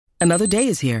Another day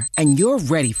is here, and you're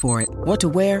ready for it. What to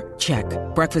wear? Check.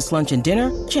 Breakfast, lunch, and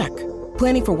dinner? Check.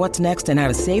 Planning for what's next and how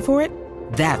to save for it?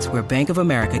 That's where Bank of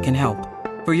America can help.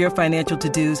 For your financial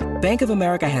to-dos, Bank of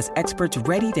America has experts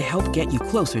ready to help get you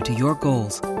closer to your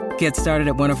goals. Get started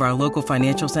at one of our local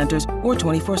financial centers or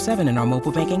 24/7 in our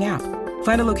mobile banking app.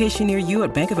 Find a location near you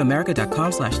at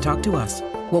bankofamerica.com/talktous.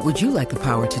 What would you like the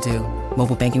power to do?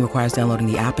 Mobile banking requires downloading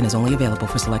the app and is only available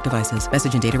for select devices.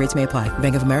 Message and data rates may apply.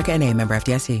 Bank of America NA, member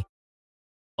FDIC.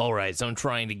 All right, so I'm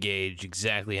trying to gauge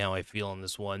exactly how I feel on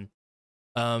this one.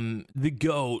 The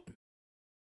GOAT,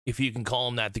 if you can call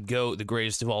him that, the GOAT, the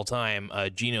greatest of all time,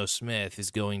 Geno Smith is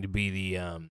going to be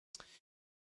the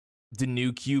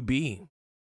new QB.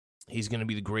 He's going to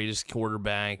be the greatest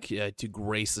quarterback to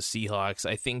grace the Seahawks.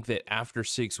 I think that after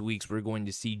 6 weeks, we're going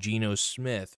to see Geno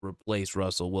Smith replace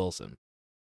Russell Wilson.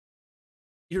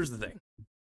 Here's the thing.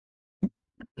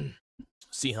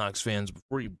 Seahawks fans,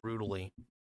 before you brutally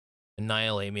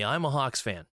annihilate me, I'm a Hawks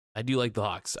fan. I do like the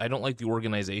Hawks. I don't like the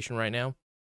organization right now.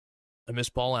 I miss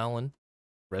Paul Allen.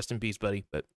 Rest in peace, buddy.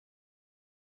 But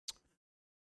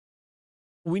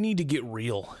we need to get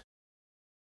real.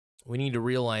 We need to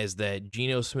realize that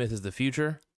Geno Smith is the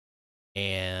future,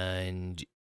 and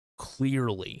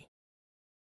clearly,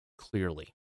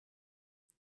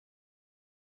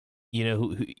 you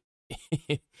know, who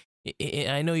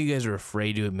I know you guys are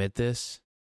afraid to admit this,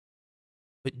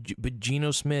 but Geno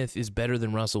Smith is better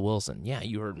than Russell Wilson. Yeah,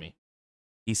 you heard me.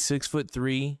 He's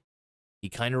 6'3". He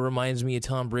kind of reminds me of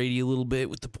Tom Brady a little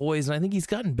bit with the poise, and I think he's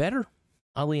gotten better,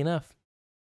 oddly enough.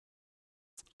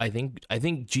 I think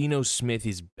Geno Smith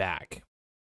is back.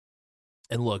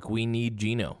 And look, we need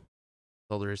Geno. That's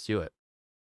all there is to it.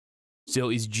 So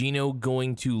is Geno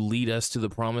going to lead us to the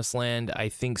promised land? I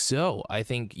think so. I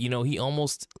think, he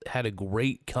almost had a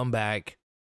great comeback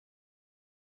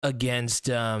against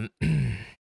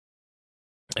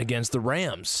against the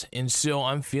Rams. And so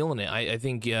I'm feeling it. I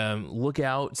think look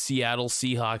out, Seattle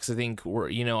Seahawks. I think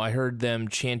I heard them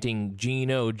chanting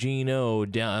Geno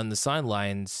down on the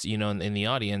sidelines, in the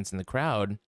audience, in the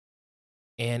crowd.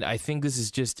 And I think this is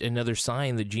just another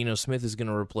sign that Geno Smith is going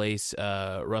to replace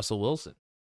Russell Wilson.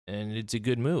 And it's a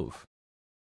good move.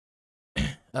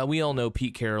 We all know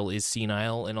Pete Carroll is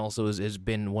senile and also has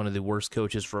been one of the worst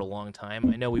coaches for a long time.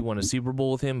 I know we won a Super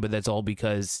Bowl with him, but that's all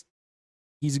because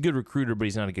he's a good recruiter, but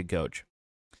he's not a good coach.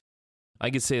 I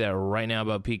could say that right now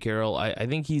about Pete Carroll. I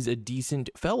think he's a decent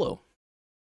fellow,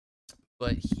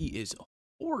 but he is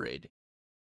horrid.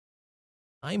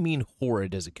 I mean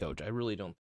horrid as a coach. I really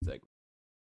don't think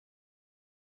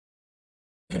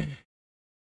that.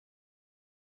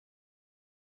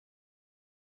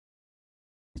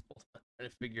 Trying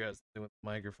to figure out something with the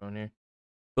microphone here.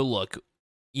 But look,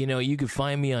 you can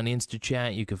find me on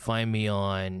InstaChat. You can find me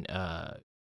on the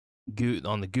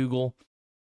Google.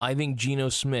 I think Geno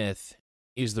Smith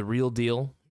is the real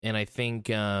deal, and I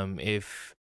think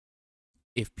if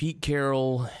Pete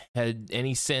Carroll had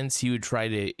any sense, he would try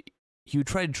to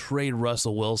trade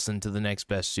Russell Wilson to the next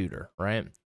best suitor, right?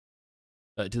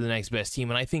 To the next best team,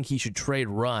 and I think he should trade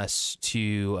Russ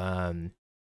to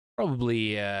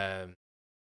probably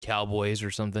Cowboys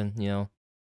or something.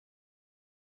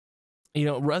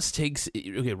 Russ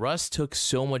took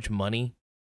so much money.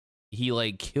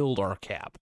 He killed our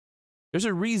cap. There's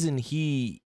a reason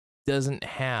he doesn't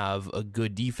have a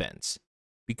good defense,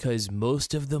 because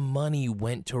most of the money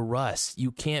went to Russ.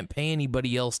 You can't pay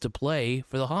anybody else to play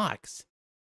for the Hawks.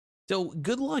 So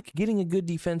good luck getting a good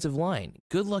defensive line.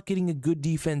 Good luck getting a good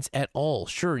defense at all.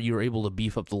 Sure, you were able to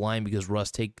beef up the line because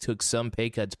Russ took some pay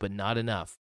cuts, but not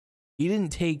enough. He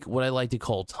didn't take what I like to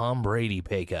call Tom Brady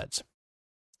pay cuts.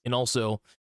 And also,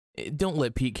 don't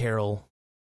let Pete Carroll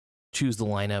choose the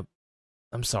lineup.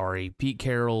 I'm sorry. Pete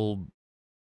Carroll,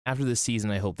 after this season,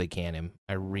 I hope they can him.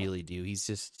 I really do. He's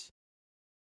just...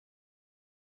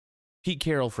 Pete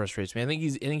Carroll frustrates me. I think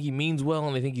he means well,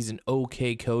 and I think he's an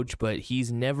okay coach, but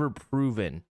he's never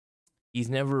proven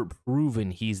he's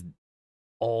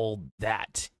all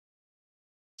that.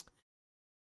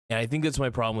 And I think that's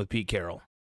my problem with Pete Carroll.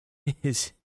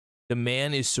 The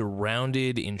man is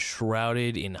surrounded and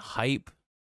shrouded in hype.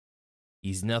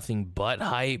 He's nothing but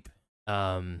hype.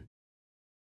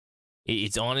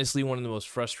 It's honestly one of the most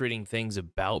frustrating things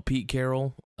about Pete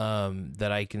Carroll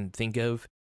that I can think of.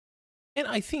 And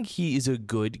I think he is a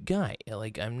good guy.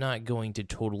 I'm not going to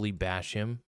totally bash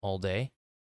him all day.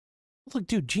 Look,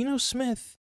 dude, Geno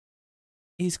Smith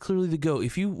is clearly the GOAT.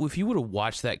 If you would have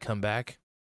watched that comeback,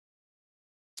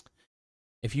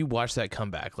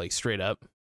 straight up,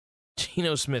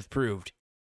 Geno Smith proved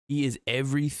he is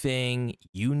everything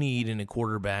you need in a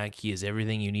quarterback. He is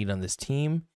everything you need on this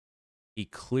team. He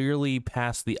clearly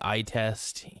passed the eye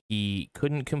test. He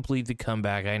couldn't complete the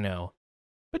comeback, I know.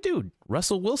 But dude,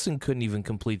 Russell Wilson couldn't even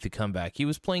complete the comeback. He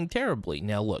was playing terribly.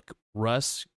 Now look,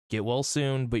 Russ, get well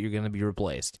soon, but you're going to be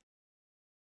replaced.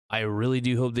 I really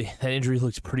do hope that injury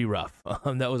looks pretty rough.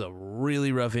 That was a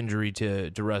really rough injury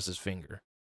to Russ's finger.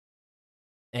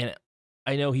 And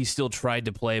I know he still tried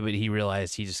to play, but he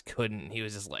realized he just couldn't. He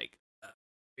was just like,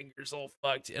 fingers all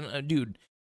fucked. And dude,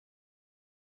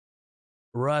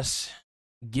 Russ,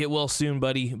 get well soon,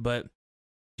 buddy. But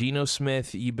Geno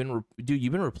Smith, you've been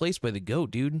replaced by the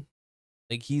GOAT, dude.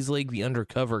 Like, he's like the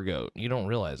undercover GOAT. You don't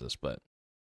realize this, but.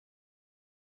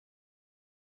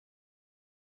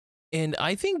 And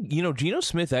I think, Geno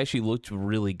Smith actually looked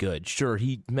really good. Sure,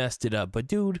 he messed it up, but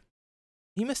dude,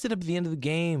 he messed it up at the end of the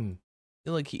game.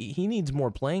 Like, he needs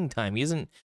more playing time. He isn't.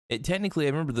 Technically, I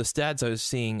remember the stats I was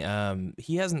seeing.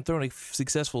 He hasn't thrown a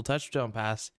successful touchdown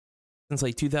pass since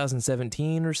like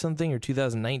 2017 or something, or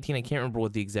 2019. I can't remember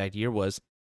what the exact year was.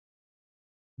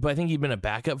 But I think he'd been a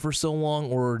backup for so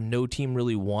long, or no team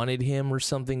really wanted him or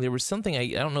something. There was something,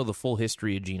 I don't know the full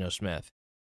history of Geno Smith.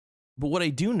 But what I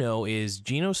do know is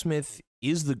Geno Smith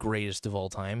is the greatest of all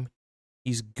time.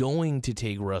 He's going to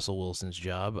take Russell Wilson's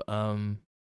job. I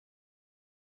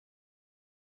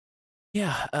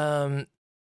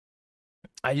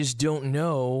just don't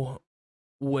know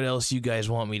what else you guys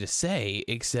want me to say,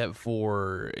 except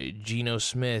for Geno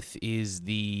Smith is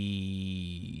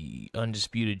the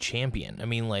undisputed champion. I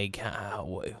mean, like,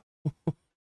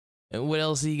 what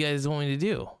else do you guys want me to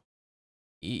do?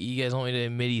 You guys want me to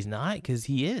admit he's not? Because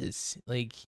he is.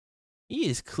 Like, he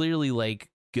is clearly, like,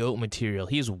 GOAT material.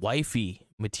 He is wifey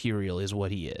material is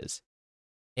what he is.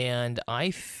 And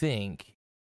I think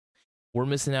we're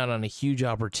missing out on a huge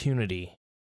opportunity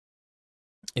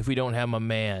if we don't have my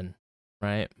man,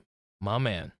 right? My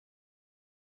man,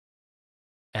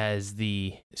 as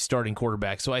the starting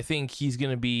quarterback. So I think he's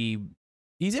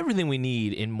everything we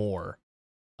need and more.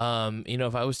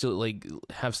 If I was to, like,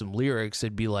 have some lyrics,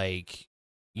 it'd be like,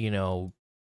 I don't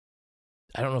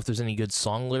know if there's any good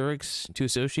song lyrics to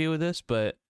associate with this,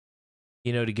 but,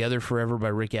 Together Forever by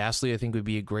Rick Astley, I think would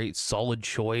be a great, solid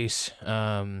choice.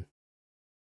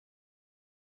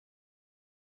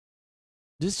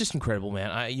 This is just incredible,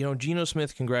 man. Geno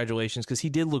Smith, congratulations, because he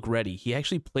did look ready. He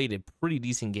actually played a pretty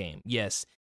decent game. Yes,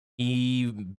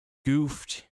 he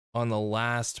goofed on the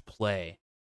last play.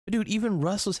 But, dude, even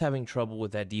Russ was having trouble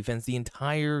with that defense the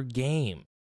entire game.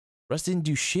 Russ didn't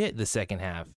do shit the second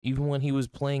half, even when he was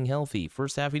playing healthy.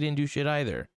 First half, he didn't do shit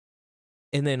either.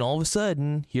 And then all of a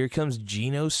sudden, here comes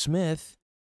Geno Smith.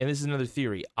 And this is another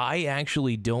theory. I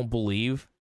actually don't believe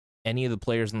any of the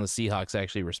players on the Seahawks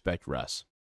actually respect Russ.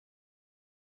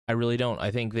 I really don't.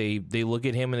 I think they look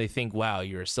at him and they think, wow,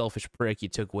 you're a selfish prick. You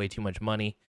took way too much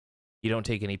money. You don't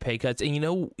take any pay cuts. And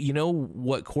you know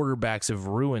what quarterbacks have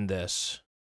ruined this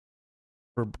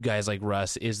for guys like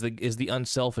Russ is the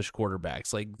unselfish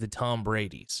quarterbacks, like the Tom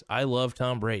Bradys. I love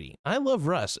Tom Brady. I love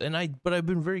Russ, but I've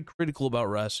been very critical about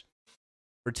Russ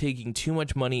for taking too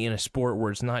much money in a sport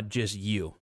where it's not just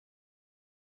you,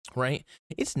 right?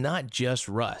 It's not just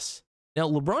Russ. Now,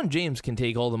 LeBron James can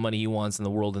take all the money he wants in the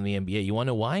world in the NBA. You want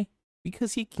to know why?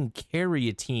 Because he can carry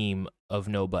a team of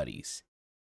nobodies.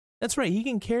 That's right, he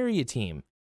can carry a team.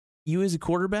 You as a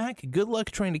quarterback, good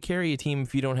luck trying to carry a team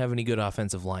if you don't have any good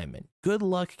offensive linemen. Good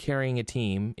luck carrying a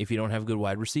team if you don't have good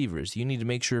wide receivers. You need to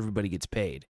make sure everybody gets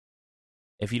paid.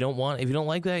 If you don't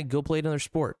like that, go play another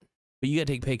sport. But you got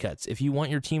to take pay cuts. If you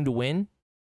want your team to win,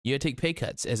 you got to take pay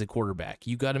cuts as a quarterback.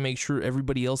 You got to make sure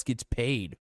everybody else gets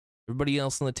paid. Everybody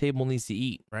else on the table needs to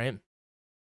eat, right?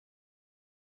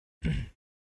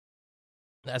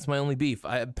 That's my only beef.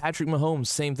 Patrick Mahomes,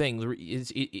 same thing.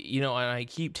 And I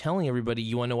keep telling everybody,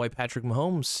 you want to know why Patrick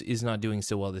Mahomes is not doing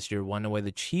so well this year? Want to know why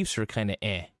the Chiefs are kind of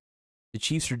eh? The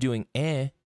Chiefs are doing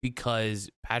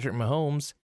because Patrick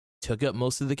Mahomes took up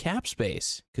most of the cap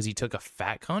space because he took a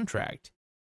fat contract.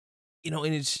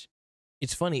 And it's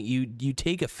funny. You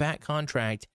take a fat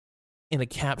contract in a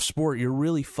cap sport, you're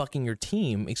really fucking your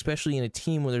team, especially in a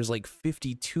team where there's like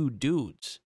 52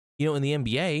 dudes. In the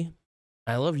NBA,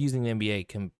 I love using the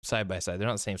NBA side by side. They're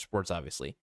not the same sports,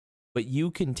 obviously. But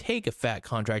you can take a fat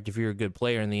contract if you're a good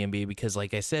player in the NBA because,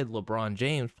 like I said, LeBron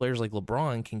James, players like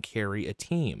LeBron can carry a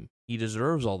team. He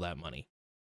deserves all that money.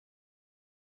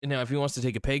 And now, if he wants to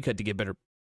take a pay cut to get better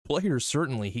players,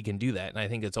 certainly he can do that. And I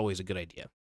think it's always a good idea,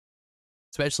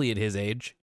 especially at his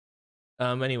age.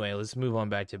 Anyway, let's move on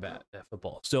back to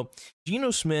football. So,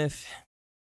 Geno Smith,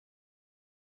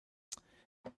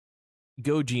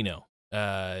 go Geno.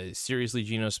 Seriously,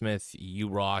 Geno Smith, you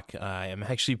rock. I am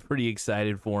actually pretty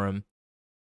excited for him.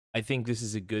 I think this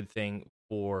is a good thing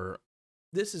for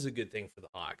this is a good thing for the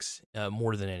Hawks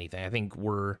more than anything. I think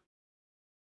we're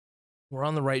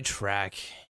on the right track.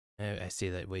 I say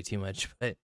that way too much,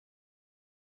 but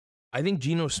I think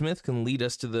Geno Smith can lead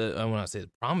us to the, I want to say the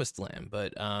promised land,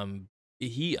 but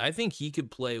I think he could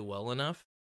play well enough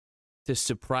to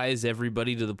surprise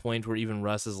everybody to the point where even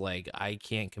Russ is like, I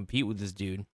can't compete with this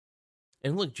dude.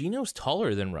 And look, Geno's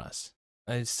taller than Russ.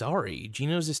 I'm sorry.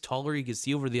 Geno's just taller. He can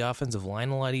see over the offensive line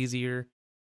a lot easier.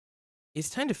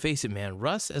 It's time to face it, man.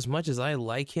 Russ, as much as I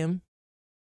like him,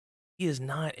 he is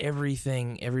not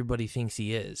everything everybody thinks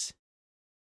he is.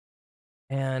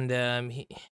 And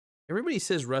everybody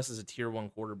says Russ is a tier 1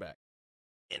 quarterback.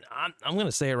 And I'm going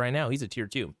to say it right now. He's a tier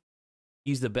 2.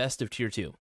 He's the best of tier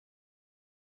 2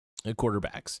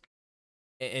 quarterbacks.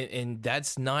 And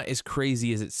that's not as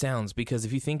crazy as it sounds, because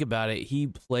if you think about it, he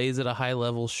plays at a high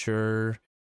level, sure.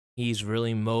 He's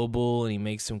really mobile and he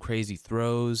makes some crazy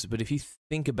throws. But if you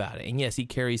think about it, and yes, he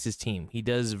carries his team. He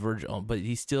does verge on, but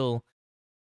he still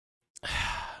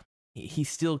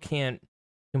can't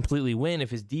completely win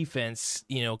if his defense,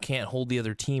 can't hold the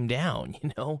other team down,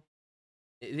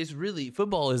 It's really,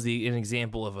 football is an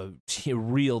example of a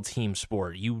real team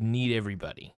sport. You need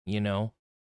everybody, You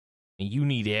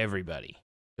need everybody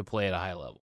to play at a high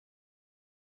level.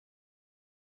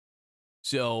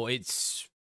 So I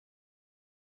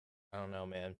don't know,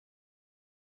 man.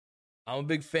 I'm a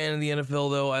big fan of the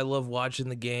NFL, though. I love watching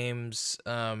the games.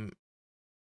 I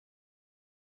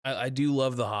do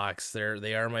love the Hawks.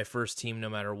 They are my first team no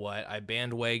matter what. I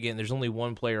bandwagon. There's only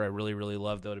one player I really, really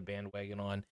love, though, to bandwagon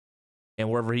on. And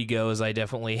wherever he goes, I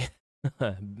definitely,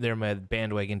 they're my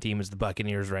bandwagon team is the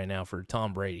Buccaneers right now for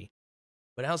Tom Brady.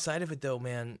 But outside of it, though,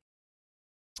 man,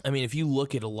 I mean, if you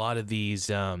look at a lot of these,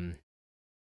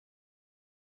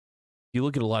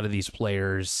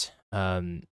 players,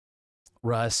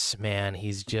 Russ, man,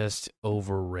 he's just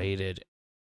overrated.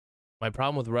 My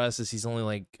problem with Russ is he's only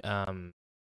like, how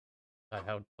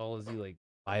tall is he? Like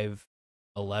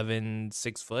 5'11",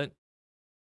 6 foot.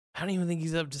 I don't even think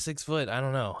he's up to 6 foot. I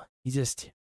don't know. He just,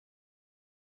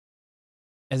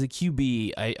 as a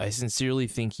QB, I sincerely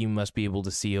think you must be able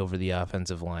to see over the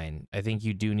offensive line. I think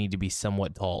you do need to be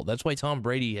somewhat tall. That's why Tom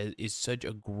Brady is such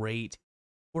a great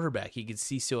quarterback. He can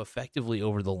see so effectively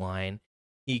over the line.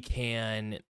 He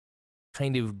can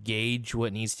kind of gauge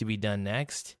what needs to be done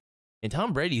next. And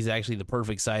Tom Brady is actually the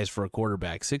perfect size for a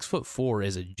quarterback. 6'4"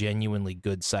 is a genuinely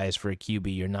good size for a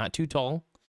QB. You're not too tall.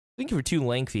 I think if you're too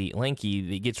lanky,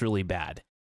 it gets really bad.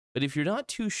 But if you're not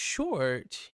too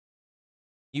short,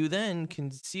 you then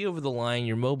can see over the line,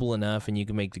 you're mobile enough, and you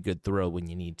can make the good throw when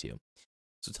you need to.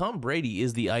 So Tom Brady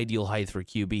is the ideal height for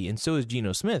QB, and so is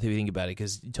Geno Smith, if you think about it,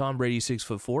 because Tom Brady's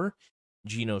 6'4",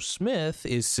 Geno Smith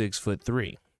is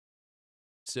 6'3".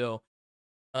 So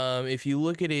if you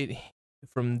look at it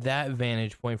from that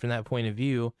vantage point, from that point of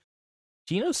view,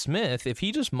 Geno Smith, if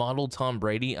he just modeled Tom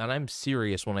Brady, and I'm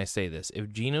serious when I say this, if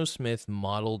Geno Smith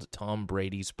modeled Tom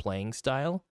Brady's playing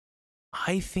style,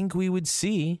 I think we would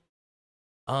see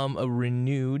a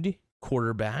renewed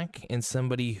quarterback and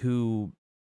somebody who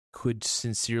could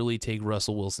sincerely take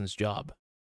Russell Wilson's job.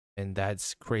 And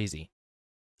that's crazy.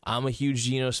 I'm a huge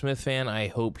Geno Smith fan. I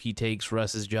hope he takes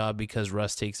Russ's job because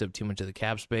Russ takes up too much of the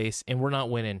cap space, and we're not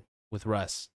winning with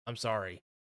Russ. I'm sorry.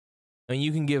 I mean,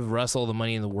 you can give Russ all the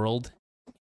money in the world.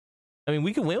 I mean,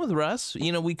 we can win with Russ.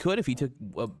 We could if he took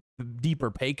a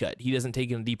deeper pay cut. He doesn't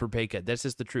take a deeper pay cut. That's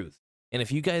just the truth. And if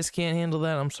you guys can't handle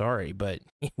that, I'm sorry, but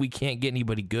we can't get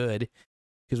anybody good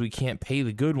because we can't pay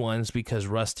the good ones because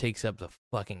Russ takes up the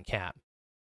fucking cap.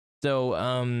 So,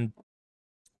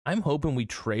 I'm hoping we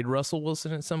trade Russell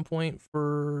Wilson at some point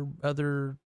for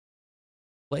other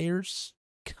players,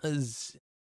 because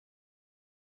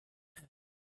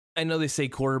I know they say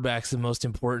quarterback's the most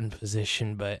important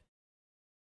position, but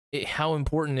how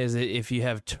important is it if you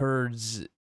have turds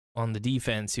on the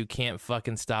defense who can't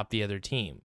fucking stop the other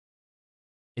team?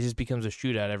 It just becomes a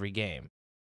shootout every game.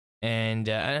 And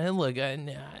look, I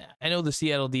know the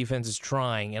Seattle defense is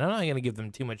trying, and I'm not going to give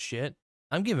them too much shit.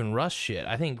 I'm giving Russ shit.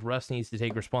 I think Russ needs to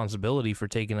take responsibility for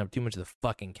taking up too much of the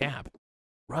fucking cap.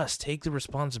 Russ, take the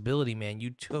responsibility, man.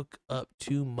 You took up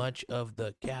too much of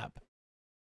the cap.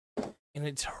 And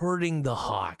it's hurting the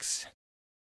Hawks.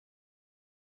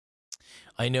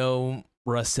 I know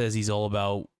Russ says he's all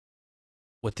about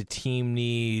what the team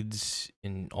needs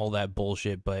and all that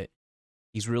bullshit, but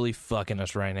he's really fucking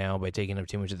us right now by taking up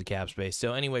too much of the cap space.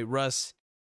 So anyway, Russ,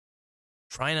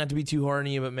 try not to be too hard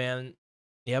on you, but man,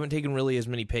 you haven't taken really as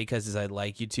many pay cuts as I'd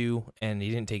like you to, and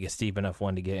you didn't take a steep enough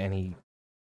one to get any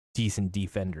decent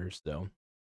defenders, though.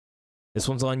 This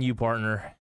one's on you,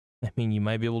 partner. I mean, you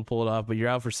might be able to pull it off, but you're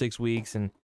out for 6 weeks,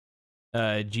 and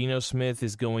Geno Smith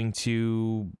is going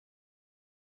to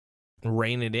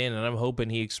rein it in, and I'm hoping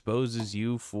he exposes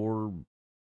you for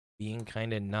being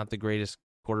kind of not the greatest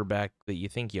quarterback that you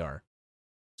think you are.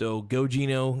 So go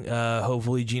Geno.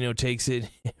 Hopefully Geno takes it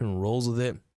and rolls with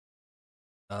it.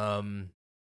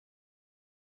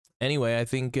 Anyway, I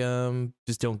think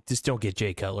just don't get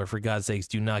Jay Cutler. For God's sakes,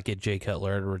 do not get Jay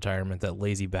Cutler out of retirement, that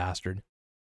lazy bastard.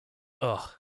 Ugh.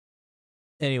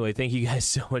 Anyway, thank you guys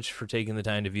so much for taking the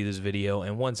time to view this video.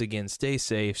 And once again, stay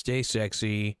safe, stay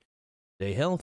sexy, stay healthy.